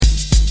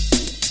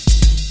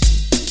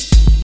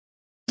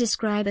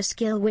Describe a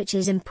skill which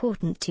is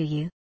important to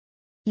you.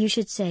 You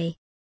should say,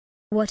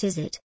 what is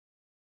it?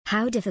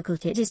 How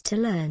difficult it is to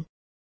learn?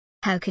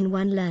 How can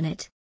one learn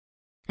it?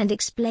 And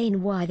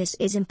explain why this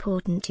is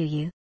important to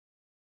you.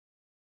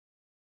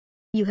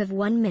 You have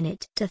 1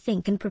 minute to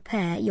think and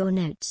prepare your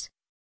notes.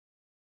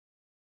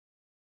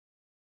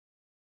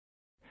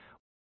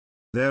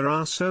 There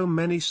are so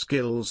many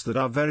skills that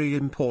are very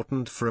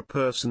important for a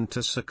person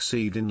to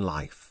succeed in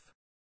life.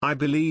 I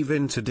believe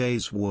in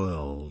today's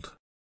world,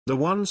 the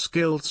one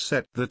skill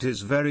set that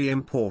is very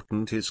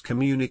important is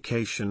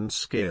communication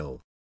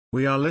skill.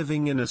 We are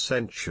living in a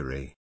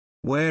century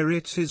where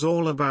it is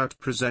all about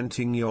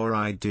presenting your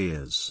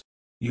ideas,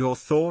 your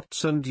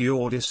thoughts and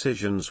your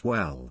decisions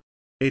well.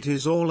 It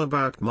is all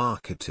about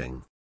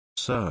marketing.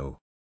 So,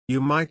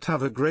 you might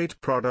have a great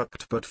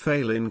product but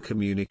fail in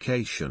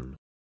communication,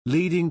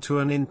 leading to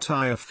an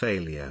entire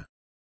failure.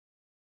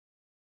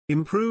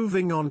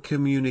 Improving on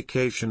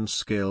communication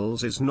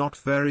skills is not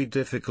very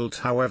difficult,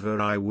 however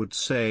I would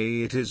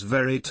say it is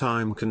very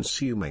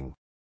time-consuming.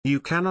 You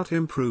cannot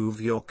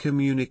improve your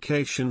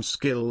communication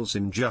skills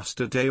in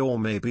just a day or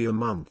maybe a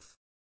month.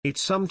 It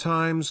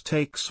sometimes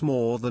takes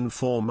more than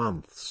 4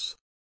 months.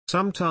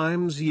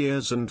 Sometimes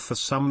years, and for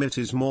some it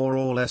is more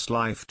or less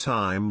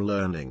lifetime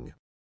learning.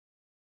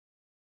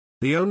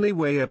 The only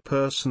way a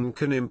person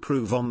can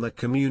improve on the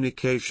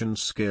communication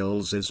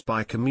skills is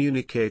by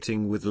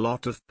communicating with a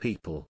lot of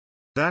people.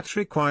 That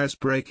requires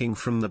breaking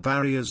from the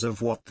barriers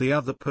of what the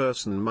other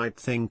person might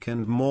think,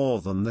 and more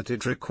than that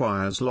it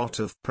requires a lot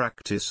of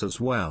practice as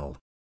well.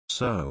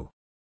 So,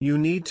 you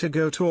need to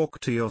go talk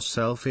to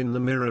yourself in the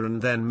mirror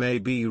and then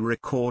maybe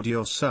record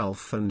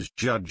yourself and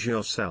judge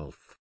yourself.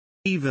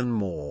 Even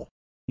more,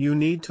 you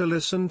need to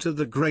listen to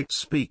the great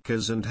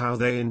speakers and how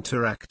they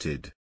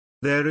interacted.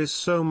 There is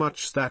so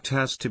much that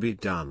has to be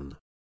done.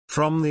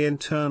 From the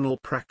internal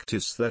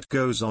practice that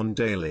goes on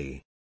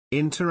daily,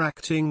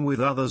 interacting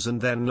with others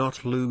and then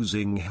not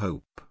losing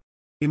hope.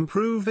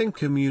 Improving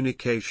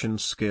communication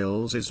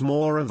skills is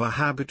more of a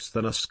habit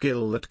than a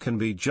skill that can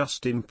be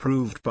just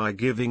improved by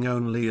giving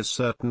only a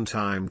certain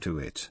time to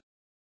it.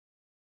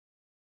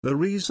 The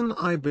reason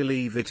I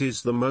believe it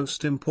is the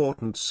most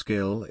important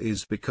skill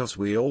is because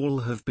we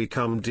all have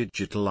become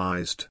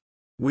digitalized.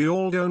 We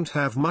all don't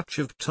have much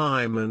of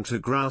time, and to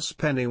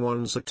grasp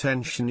anyone's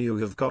attention you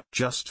have got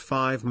just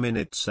 5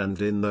 minutes,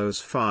 and in those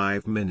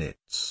 5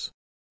 minutes,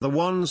 the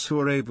ones who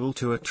are able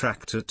to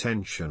attract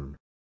attention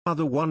are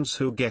the ones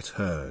who get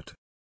heard.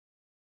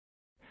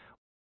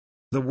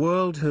 The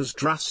world has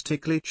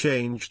drastically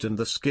changed, and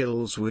the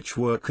skills which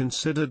were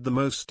considered the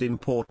most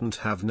important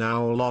have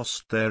now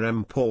lost their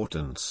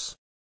importance.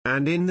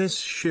 And in this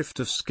shift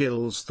of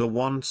skills, the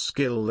one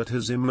skill that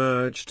has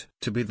emerged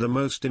to be the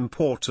most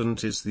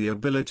important is the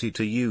ability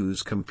to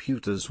use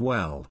computers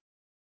well.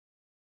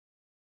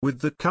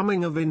 With the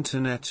coming of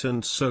internet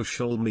and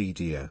social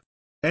media,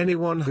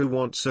 anyone who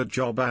wants a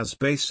job as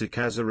basic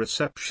as a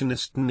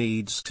receptionist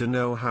needs to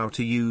know how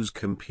to use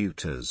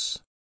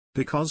computers.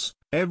 Because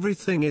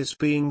everything is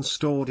being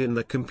stored in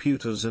the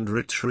computers and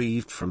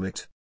retrieved from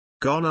it.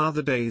 Gone are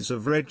the days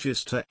of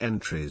register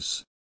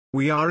entries.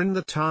 We are in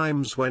the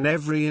times when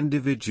every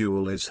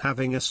individual is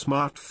having a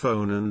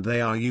smartphone and they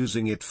are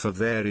using it for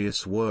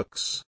various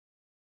works.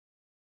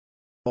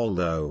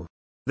 Although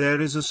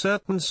there is a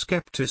certain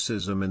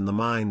skepticism in the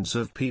minds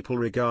of people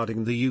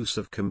regarding the use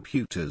of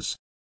computers,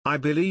 I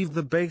believe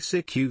the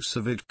basic use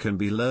of it can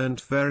be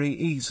learned very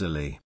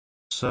easily.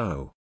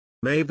 So,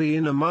 maybe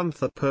in a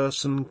month a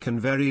person can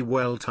very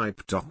well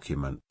type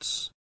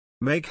documents,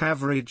 make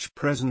average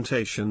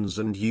presentations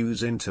and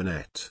use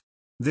internet.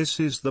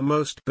 This is the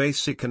most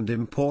basic and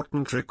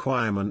important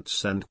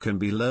requirements and can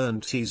be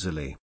learned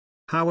easily.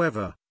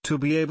 However, to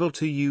be able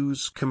to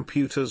use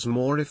computers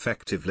more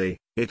effectively,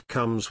 it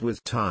comes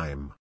with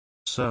time.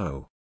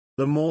 So,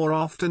 the more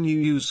often you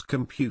use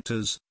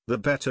computers, the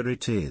better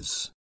it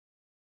is.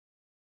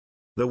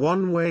 The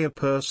one way a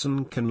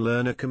person can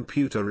learn a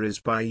computer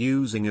is by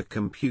using a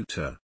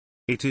computer.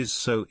 It is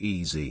so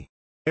easy.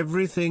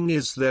 Everything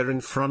is there in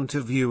front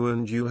of you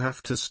and you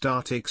have to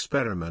start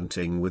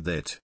experimenting with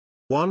it.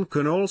 One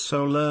can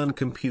also learn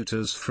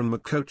computers from a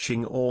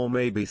coaching or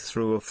maybe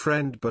through a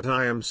friend, but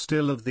I am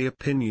still of the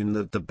opinion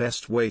that the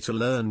best way to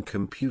learn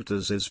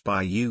computers is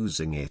by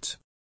using it.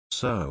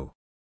 So,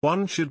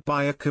 one should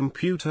buy a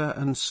computer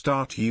and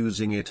start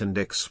using it and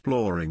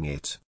exploring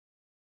it.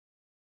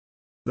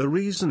 The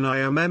reason I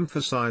am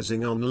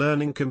emphasizing on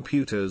learning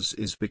computers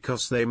is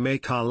because they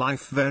make our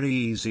life very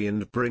easy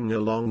and bring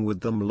along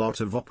with them a lot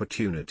of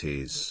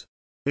opportunities.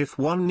 If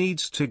one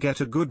needs to get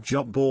a good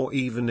job or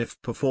even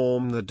if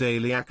perform the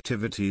daily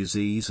activities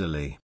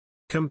easily,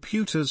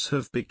 computers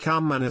have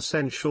become an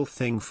essential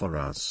thing for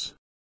us.